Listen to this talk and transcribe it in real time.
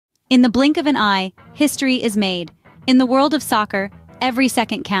In the blink of an eye, history is made. In the world of soccer, every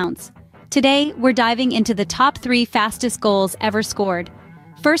second counts. Today, we're diving into the top 3 fastest goals ever scored.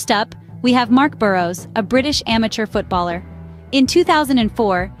 First up, we have Mark Burrows, a British amateur footballer. In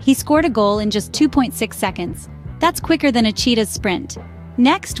 2004, he scored a goal in just 2.6 seconds. That's quicker than a cheetah's sprint.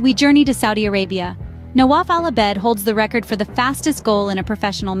 Next, we journey to Saudi Arabia. Nawaf Al-Abed holds the record for the fastest goal in a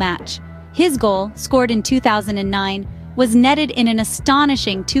professional match. His goal, scored in 2009, was netted in an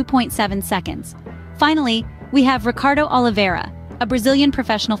astonishing 2.7 seconds. Finally, we have Ricardo Oliveira, a Brazilian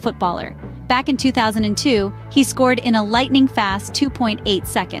professional footballer. Back in 2002, he scored in a lightning-fast 2.8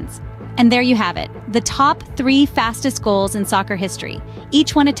 seconds. And there you have it, the top 3 fastest goals in soccer history,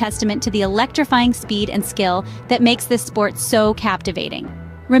 each one a testament to the electrifying speed and skill that makes this sport so captivating.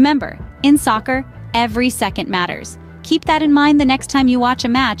 Remember, in soccer, every second matters. Keep that in mind the next time you watch a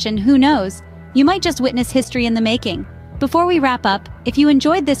match, and who knows, you might just witness history in the making. Before we wrap up, if you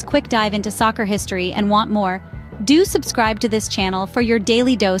enjoyed this quick dive into soccer history and want more, do subscribe to this channel for your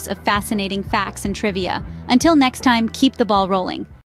daily dose of fascinating facts and trivia. Until next time, keep the ball rolling.